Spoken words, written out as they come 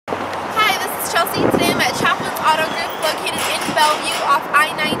Chelsea. Today I'm at Chaplin's Auto Group located in Bellevue off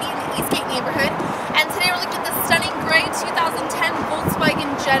I-90 in the Eastgate neighborhood. And today we're looking at the stunning gray 2010 Volkswagen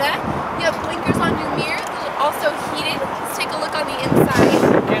Jetta. You have blinkers on your mirror, those are also heated. Let's take a look on the inside.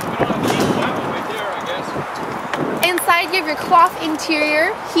 Inside you have your cloth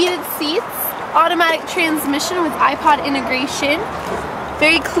interior, heated seats, automatic transmission with iPod integration.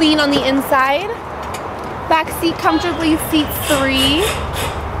 Very clean on the inside. Back seat comfortably seats 3.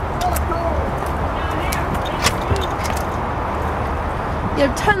 You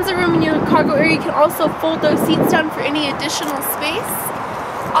have tons of room in your cargo area. You can also fold those seats down for any additional space.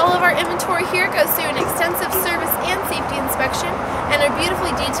 All of our inventory here goes through an extensive service and safety inspection and are beautifully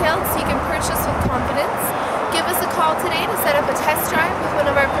detailed so you can purchase with confidence. Give us a call today to set up a test drive with one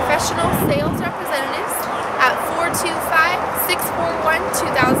of our professional sales representatives at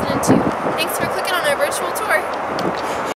 425-641-2002. Thanks for clicking on our virtual tour.